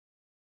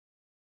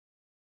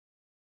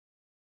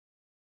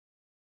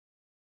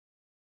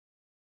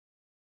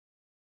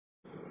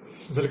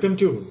Welcome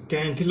to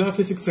Cantilla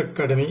Physics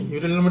Academy. We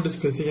will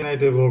discuss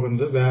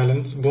the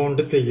Valence Bond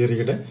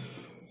Theory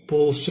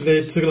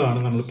postulates.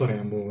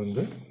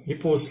 This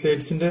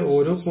postulates in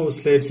all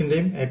postulates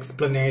in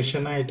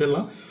explanation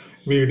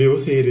video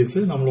series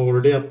we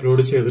already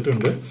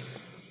uploaded.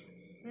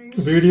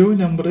 Video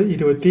number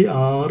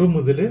 26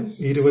 മുതൽ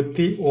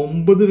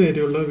 29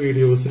 വരെയുള്ള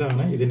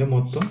വീഡിയോസിലാണ് ഇതിന്റെ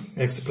മൊത്തം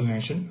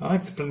explanation. ആ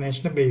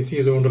എക്സ്പ്ലനേഷനെ base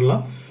ചെയ്തുകൊണ്ടുള്ള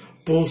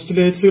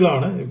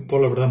പോസ്റ്റുലേറ്റ്സുകളാണ്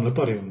ഇപ്പോൾ ഇവിടെ നമ്മൾ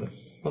പറയുന്നത്.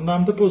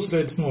 ഒന്നാമത്തെ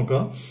പോസ്റ്റുലേറ്റ്സ്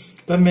നോക്കാം.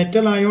 The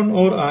metal ion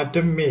or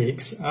atom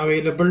makes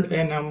available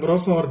a number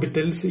of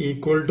orbitals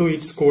equal to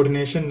its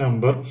coordination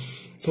number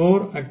for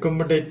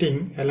accommodating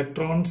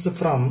electrons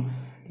from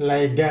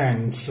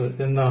ligands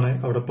എന്നാണ്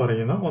അവിടെ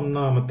പറയുന്ന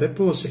ഒന്നാമത്തെ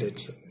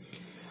പോസ്റ്റുലേറ്റ്സ്.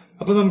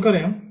 അപ്പോൾ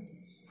നമുക്കറിയാം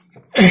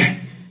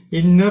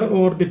ഇന്നർ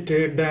ഓർബിറ്റ്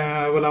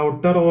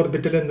ഔട്ടർ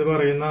ഓർബിറ്റൽ എന്ന്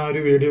പറയുന്ന ഒരു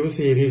വീഡിയോ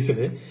സീരീസിൽ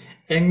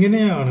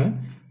എങ്ങനെയാണ്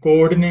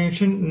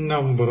കോർഡിനേഷൻ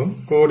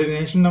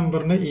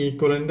നമ്പറിന്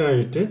ഈക്വലന്റ്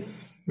ആയിട്ട്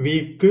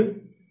വീക്ക്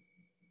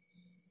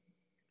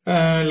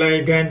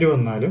ലൈഗാൻഡ്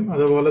വന്നാലും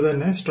അതുപോലെ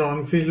തന്നെ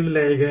സ്ട്രോങ് ഫീൽഡ്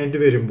ലൈഗാൻഡ്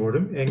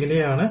വരുമ്പോഴും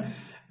എങ്ങനെയാണ്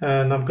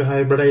നമുക്ക്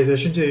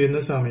ഹൈബ്രിഡൈസേഷൻ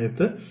ചെയ്യുന്ന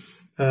സമയത്ത്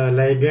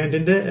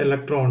ലൈഗാൻഡിന്റെ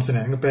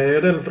ഇലക്ട്രോൺസിനെ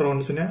പെയർഡ്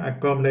ഇലക്ട്രോൺസിനെ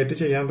അക്കോമഡേറ്റ്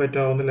ചെയ്യാൻ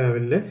പറ്റാവുന്ന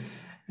ലെവലിൽ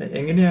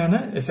എങ്ങനെയാണ്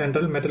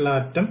സെൻട്രൽ മെറ്റൽ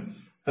ആറ്റം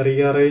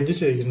റീഅറേഞ്ച്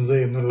ചെയ്യുന്നത്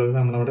എന്നുള്ളത്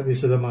നമ്മളവിടെ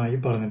വിശദമായി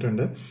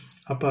പറഞ്ഞിട്ടുണ്ട്.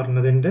 ആ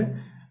പറഞ്ഞതിന്റെ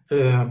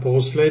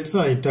പോസ്റ്റ്ലേറ്റ്സ്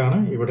ആയിട്ടാണ്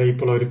ഇവിടെ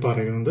ഇപ്പോൾ അവർ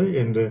പറയുന്നത്.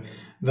 എന്ത്?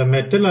 The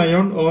metal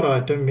ion or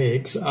atom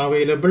makes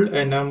available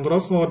a number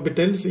of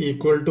orbitals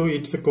equal to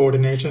its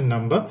coordination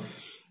number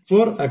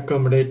for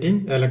accommodating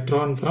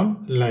electron from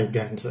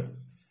ligands.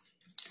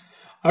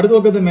 അടുത്ത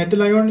നോക്കുക. The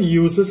metal ion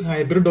uses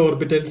hybrid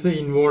orbitals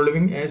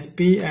involving sp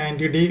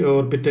and d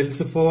orbitals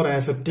for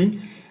accepting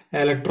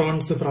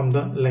electrons from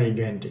the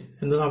ligand.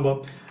 എന്താ സംഭവം?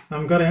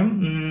 നമുക്കറിയാം,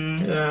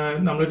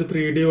 നമ്മളൊരു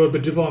 3D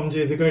orbit form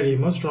ചെയ്ത്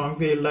കഴിയുമ്പോൾ strong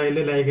field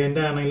ആയാലും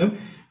ലൈഗാൻഡ് ആണെങ്കിലും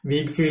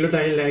വീക്ക് ഫീൽഡ്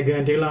ആയ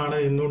ലൈഗാൻഡുകളാണ്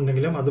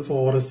എന്നുണ്ടെങ്കിലും അത്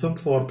 4s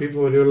 4p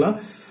പോലെയുള്ള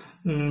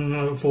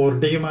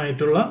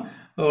 4Dയുമായിട്ടുള്ള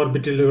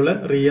ഓർബിറ്റലുകളെ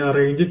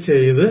റീഅറേഞ്ച്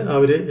ചെയ്ത്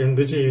അവര്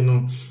എന്ത് ചെയ്യുന്നു,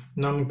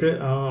 നമുക്ക്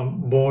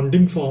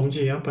ബോണ്ടിങ് ഫോം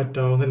ചെയ്യാൻ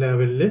പറ്റാവുന്ന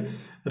ലെവലിൽ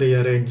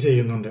റീഅറേഞ്ച്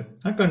ചെയ്യുന്നുണ്ട്.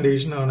 ആ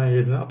കണ്ടീഷനാണ്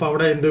എഴുതുന്നത്. അപ്പൊ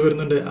അവിടെ എന്ത്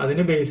വരുന്നുണ്ട്,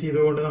 അതിനെ ബേസ്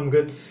ചെയ്തുകൊണ്ട്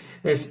നമുക്ക്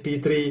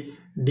sp3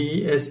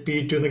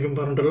 sp2 എന്നൊക്കെ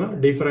പറഞ്ഞിട്ടുള്ള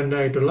ഡിഫറെന്റ്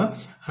ആയിട്ടുള്ള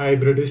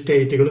ഹൈബ്രിഡ്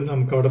സ്റ്റേറ്റുകളും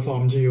നമുക്ക് അവിടെ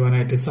ഫോം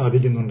ചെയ്യുവാനായിട്ട്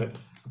സാധിക്കുന്നുണ്ട്.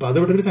 അപ്പൊ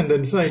അതിവിടെ ഒരു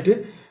സെന്റൻസ് ആയിട്ട്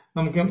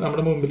നമുക്ക്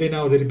നമ്മുടെ മുമ്പിൽ ഇതിനെ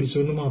അവതരിപ്പിച്ചു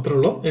എന്ന്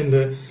മാത്രമല്ലോ.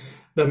 എന്ത്?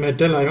 The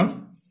metal ion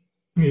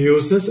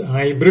uses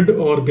hybrid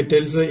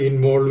orbitals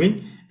involving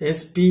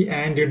sp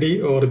and d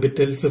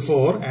orbitals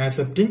for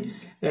accepting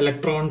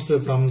electrons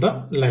from the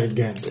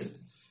ligand.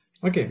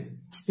 Okay,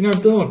 ഇനി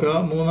അടുത്ത് നോക്കുക.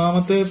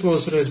 മൂന്നാമത്തെ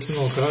പോസ്റ്റുലേറ്റ്സ്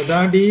നോക്കുക. The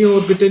d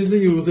orbitals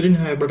used in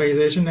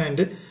hybridization and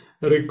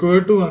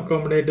required to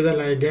accommodate the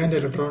ligand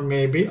electron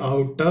may be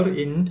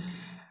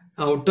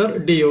outer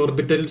d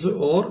orbitals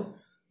or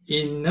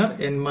inner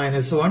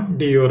n-1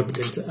 d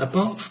orbitals.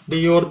 അപ്പൊ d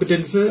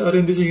orbitals അവർ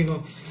എന്ത് ചെയ്യുന്നു,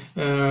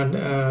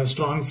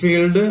 strong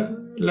field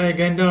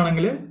ലൈഗാൻഡ്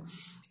ആണെങ്കിൽ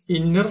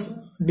inner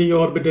d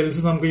orbitals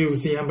നമുക്ക്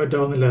use ചെയ്യാൻ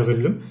പറ്റാവുന്ന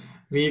ലെവലിലും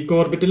week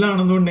orbital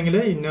ആണെന്നുണ്ടെങ്കിൽ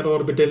inner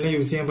ഓർബിറ്റലിനെ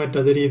use ചെയ്യാൻ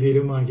പറ്റാത്ത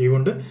രീതിയിലും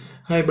ആക്കിക്കൊണ്ട്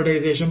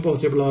ഹൈബ്രിഡൈസേഷൻ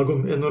പോസിബിൾ ആകും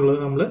എന്നുള്ളത്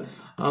നമ്മൾ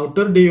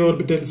ഔട്ടർ ഡി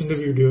ഓർബിറ്റൽസിന്റെ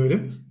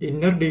വീഡിയോയിലും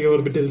ഇന്നർ ഡി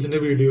ഓർബിറ്റൽസിന്റെ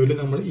വീഡിയോയിലും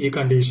നമ്മൾ ഈ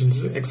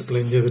കണ്ടീഷൻസ്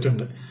എക്സ്പ്ലെയിൻ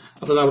ചെയ്തിട്ടുണ്ട്.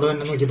 അപ്പൊ അത് അവിടെ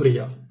തന്നെ നോക്കി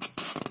പിടിക്കാം.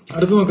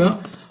 അടുത്ത് നോക്കാം.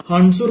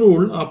 Hund's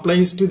rule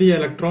applies to the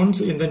electrons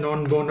in the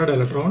non-bonded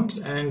electrons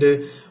and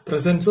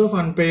presence of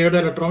unpaired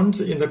electrons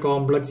in the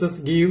complexes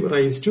give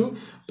rise to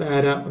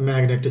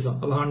paramagnetism.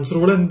 അപ്പൊ Hund's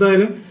rule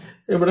എന്തായാലും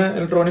ഇവിടെ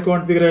ഇലക്ട്രോണിക്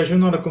കോൺഫിഗറേഷൻ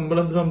നടക്കുമ്പോൾ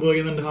എന്ത്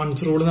സംഭവിക്കുന്നുണ്ട്,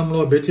 Hund's റൂൾ നമ്മൾ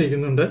ഒബേ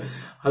ചെയ്യുന്നുണ്ട്.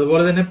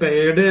 അതുപോലെ തന്നെ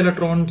പെയർഡ്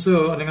ഇലക്ട്രോൺസ്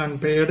അല്ലെങ്കിൽ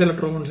അൺപെയർഡ്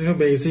ഇലക്ട്രോൺസിനെ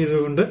ബേസ്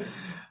ചെയ്തുകൊണ്ട്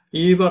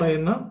ഈ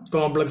പറയുന്ന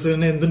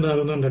കോംപ്ലക്സിന്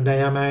എന്തുണ്ടാകുന്നുണ്ട്,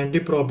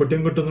 ഡയാമാഗ്നറ്റിക്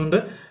പ്രോപ്പർട്ടിയും കിട്ടുന്നുണ്ട്,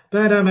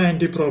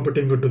 പാരാമാഗ്നറ്റിക്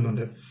പ്രോപ്പർട്ടിയും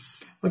കിട്ടുന്നുണ്ട്.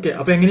 ഓക്കെ,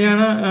 അപ്പൊ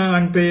എങ്ങനെയാണ്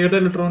അൺപെയർഡ്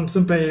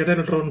ഇലക്ട്രോൺസും പെയർഡ്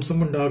ഇലക്ട്രോൺസും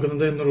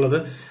ഉണ്ടാകുന്നത് എന്നുള്ളത്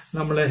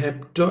നമ്മൾ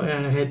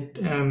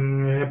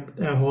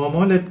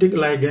ഹോമോലെപ്റ്റിക്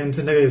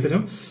ലൈഗാൻസിന്റെ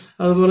കേസിലും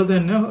അതുപോലെ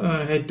തന്നെ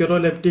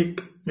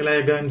ഹെറ്ററോലെപ്റ്റിക്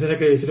ലൈഗാൻസിന്റെ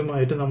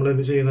കേസിലുമായിട്ട് നമ്മൾ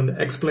എന്ത് ചെയ്യുന്നുണ്ട്,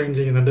 എക്സ്പ്ലെയിൻ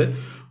ചെയ്യുന്നുണ്ട്.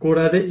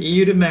 കൂടാതെ ഈ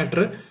ഒരു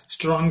മാറ്റർ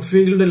സ്ട്രോങ്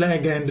ഫീൽഡ്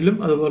ലൈഗാൻഡിലും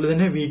അതുപോലെ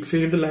തന്നെ വീക്ക്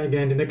ഫീൽഡ്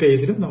ലൈഗാൻഡിന്റെ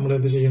കേസിലും നമ്മൾ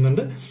എന്ത്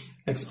ചെയ്യുന്നുണ്ട്,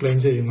 എക്സ്പ്ലെയിൻ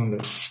ചെയ്യുന്നുണ്ട്.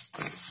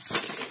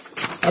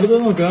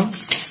 അടുത്തത് നോക്കാം.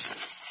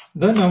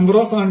 The number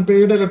of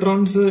unpaired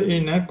electrons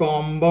in a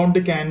compound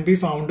can be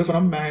found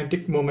from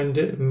magnetic moment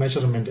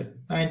measurement.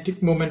 Magnetic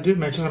moment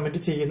measurement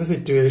ചെയ്യുന്ന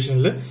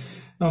സിറ്റുവേഷനിൽ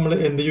നമ്മൾ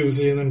എന്ത് യൂസ്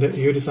ചെയ്യുന്നുണ്ട്,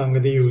 ഈ ഒരു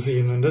സംഗതി യൂസ്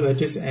ചെയ്യുന്നുണ്ട്.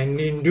 That is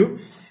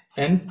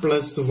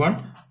n+1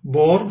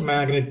 bore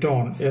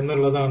magneton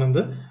എന്നുള്ളതാണ്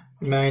എന്ത്,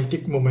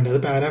 മാഗ്നറ്റിക് മൂവ്മെന്റ്. അത്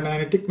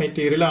പാരാമാഗ്നറ്റിക്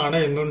മെറ്റീരിയൽ ആണ്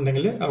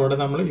എന്നുണ്ടെങ്കിൽ അവിടെ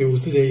നമ്മൾ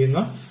യൂസ് ചെയ്യുന്ന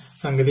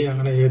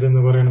സംഗതിയാണ്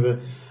ഏതെന്ന് പറയുന്നത്,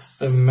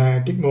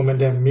 മാഗ്നറ്റിക്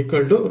മൂവ്മെന്റ്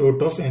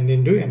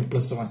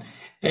m=√n+1.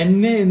 n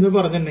എന്ന്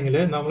പറഞ്ഞിട്ടുണ്ടെങ്കിൽ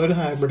നമ്മളൊരു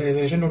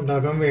ഹൈബ്രിഡൈസേഷൻ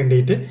ഉണ്ടാക്കാൻ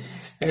വേണ്ടിയിട്ട്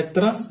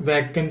എത്ര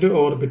vacant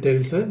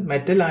orbitals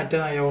metal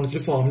atom അയോൺസിൽ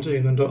form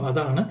ചെയ്യുന്നുണ്ടോ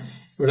അതാണ്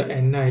ഇവിടെ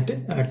n ആയിട്ട്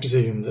ആക്ട്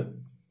ചെയ്യുന്നത്.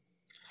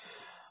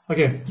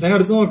 Okay, then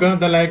അടുത്ത് നോക്കാം.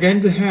 The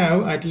ligands have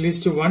at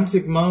least one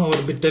sigma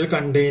orbital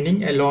containing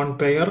a lone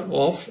pair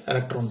of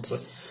electrons.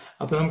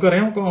 അപ്പൊ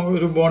നമുക്കറിയാം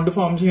ഒരു ബോണ്ട്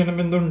ഫോം ചെയ്യണം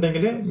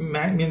എന്നുണ്ടെങ്കിൽ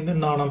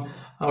എന്തുണ്ടാവണം,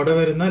 അവിടെ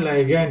വരുന്ന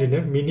ലൈഗാൻഡിന്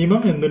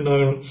മിനിമം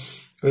എന്തുണ്ടാകണം,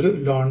 ഒരു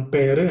ലോൺ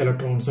പെയർ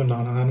ഇലക്ട്രോൺസ്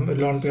ഉണ്ടാകണം. കാരണം ഒരു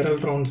ലോൺ പെയർ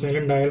ഇലക്ട്രോൺസ്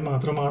ഉണ്ടായാൽ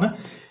മാത്രമാണ്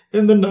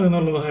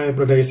എന്തുണ്ടാകുന്നുള്ളൂ,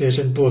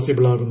 ഹൈബ്രിഡൈസേഷൻ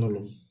പോസിബിൾ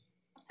ആകുന്നുള്ളൂ.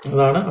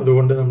 അതാണ്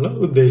അതുകൊണ്ട് നമ്മൾ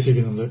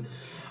ഉദ്ദേശിക്കുന്നത്.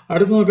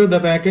 അടുത്ത് നോക്കുക, the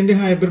vacant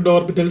hybrid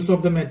orbitals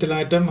of the metal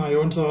atom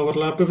ions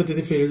overlap with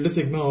the field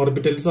sigma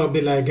orbitals of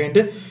the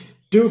ലൈഗാൻഡ്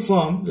to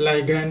form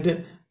ലൈഗാൻഡ്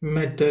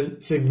metal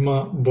sigma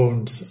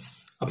bonds.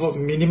 അപ്പൊ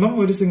മിനിമം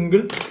ഒരു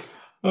സിംഗിൾ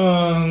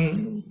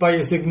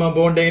സിഗ്മ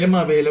ബോണ്ടെങ്കിലും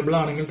അവൈലബിൾ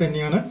ആണെങ്കിൽ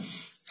തന്നെയാണ്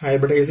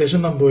ഹൈബ്രിഡൈസേഷൻ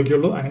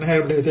സംഭവിക്കുള്ളൂ. അങ്ങനെ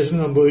ഹൈബ്രിഡൈസേഷൻ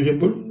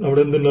സംഭവിക്കുമ്പോൾ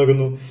അവിടെ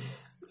എന്തുണ്ടാകുന്നു,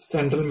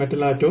 സെൻട്രൽ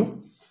മെറ്റൽ ആറ്റവും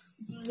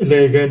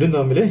ലൈഗാൻഡും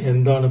തമ്മിൽ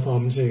എന്താണ്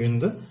ഫോം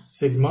ചെയ്യുന്നത്,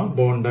 സിഗ്മ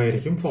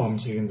ബോണ്ടായിരിക്കും ഫോം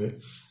ചെയ്യുന്നത്.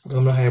 അപ്പൊ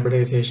നമ്മൾ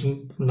ഹൈബ്രിഡൈസേഷൻ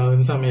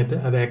ഉണ്ടാകുന്ന സമയത്ത്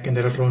ആ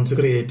വേക്കന്റ് ഇലക്ട്രോൺസ്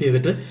ക്രിയേറ്റ്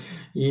ചെയ്തിട്ട്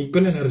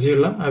ഈക്വൽ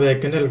എനർജിയുള്ള ആ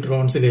വേക്കന്റ്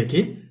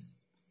ഇലക്ട്രോൺസിലേക്ക്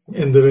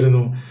എന്ത്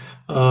വരുന്നു,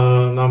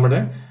 നമ്മുടെ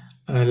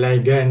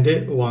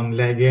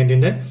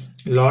ലൈഗാൻഡിന്റെ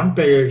ലോൺ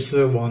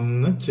പെയേഴ്സ്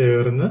വന്ന്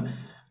ചേർന്ന്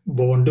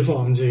ബോണ്ട്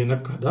ഫോം ചെയ്യുന്ന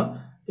കഥ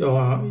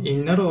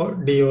ഇന്നർ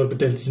ഡി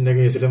ഓർബിറ്റൽസിന്റെ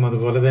കേസിലും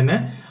അതുപോലെ തന്നെ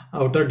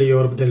ഔട്ടർ ഡി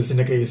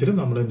ഓർബിറ്റൽസിന്റെ കേസിലും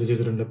നമ്മൾ എന്ത്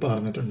ചെയ്തിട്ടുണ്ട്,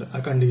 പറഞ്ഞിട്ടുണ്ട്. ആ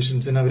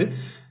കണ്ടീഷൻസിന് അവര്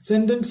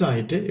സെന്റൻസ്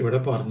ആയിട്ട് ഇവിടെ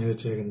പറഞ്ഞു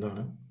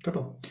വെച്ചേക്കുന്നതാണ്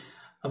കേട്ടോ.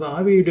 അപ്പൊ ആ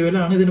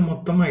വീഡിയോയിലാണ് ഇതിന്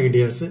മൊത്തം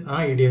ഐഡിയാസ്. ആ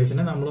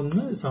ഐഡിയാസിനെ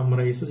നമ്മളൊന്ന്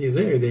സമ്മറൈസ് ചെയ്ത്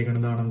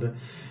എഴുതിയേക്കുന്നതാണെന്ത്,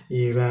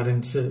 ഈ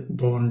വാലൻസ്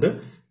ബോണ്ട്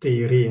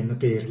തിയറി എന്ന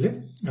പേരിൽ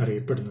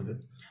അറിയപ്പെടുന്നത്.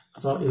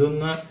 അപ്പൊ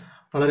ഇതൊന്ന്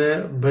വളരെ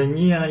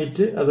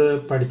ഭംഗിയായിട്ട് അത്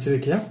പഠിച്ചു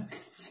വെക്കാം.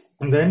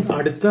 ദെൻ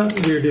അടുത്ത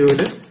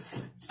വീഡിയോയില്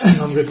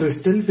നമുക്ക്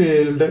ക്രിസ്റ്റൽ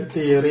ഫീൽഡ്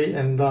തിയറി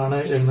എന്താണ്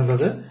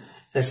എന്നുള്ളത്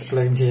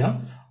എക്സ്പ്ലെയിൻ ചെയ്യാം.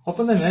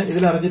 ഒപ്പം തന്നെ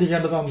ഇതിൽ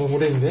അറിഞ്ഞിരിക്കേണ്ട സംഭവം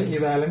കൂടി ഉണ്ട്. ഈ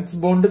വാലൻസ്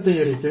ബോണ്ട്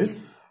തിയറിക്ക്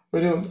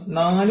ഒരു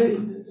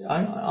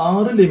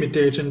 6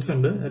 ലിമിറ്റേഷൻസ്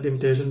ഉണ്ട്.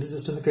 ലിമിറ്റേഷൻസ്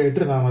ജസ്റ്റ് ഒന്ന്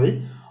കേട്ടിരുന്നാൽ മതി.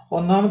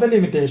 ഒന്നാമത്തെ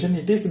limitation,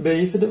 it is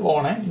based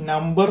on A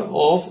number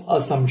of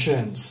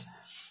assumptions.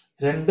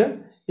 2,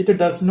 it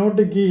does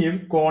not give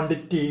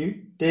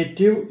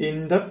quantitative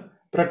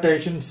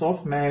interpretations of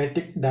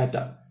magnetic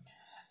data.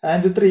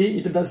 And 3,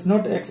 it does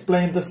not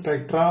explain the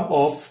spectra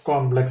of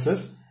complexes.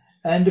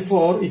 And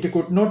 4, it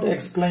could not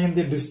explain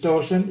the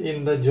distortion in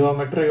the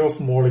geometry of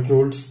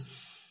molecules.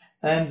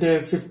 And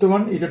 5th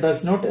one, it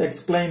does not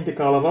explain the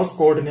color of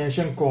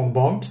coordination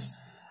compounds.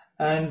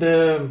 And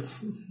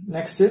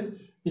next,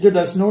 it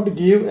does not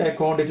give a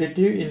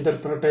quantitative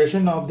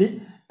interpretation of the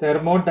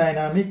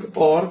thermodynamic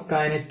or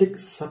kinetic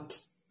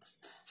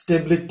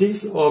stabilities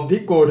of the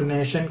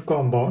coordination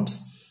compounds.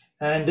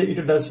 And it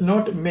does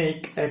not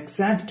make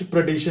exact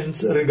predictions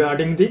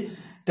regarding the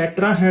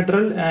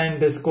tetrahedral and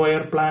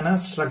square planar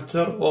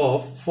structure of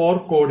 4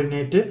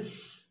 coordinate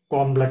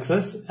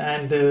complexes.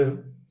 And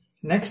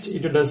next,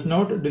 it does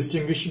not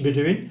distinguish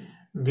between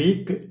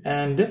weak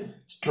and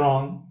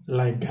strong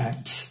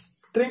ligands.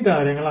 ഇത്രയും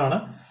കാര്യങ്ങളാണ്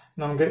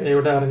നമുക്ക്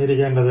ഇവിടെ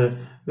അറിഞ്ഞിരിക്കേണ്ടത്,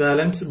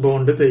 വാലൻസ്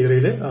bond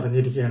തിയറിയിൽ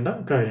അറിഞ്ഞിരിക്കേണ്ട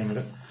കാര്യങ്ങൾ.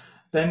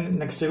 Then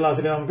next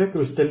ക്ലാസ്സിൽ നമുക്ക്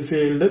ക്രിസ്റ്റൽ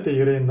ഫീൽഡ്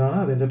തിയറി എന്താണ്,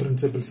 അതിന്റെ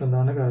പ്രിൻസിപ്പിൾസ്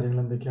എന്താണ്, കാര്യങ്ങൾ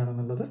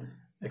എന്തൊക്കെയാണെന്നുള്ളത്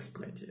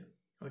എക്സ്പ്ലെയിൻ ചെയ്യാം.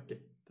 Okay,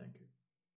 thank you.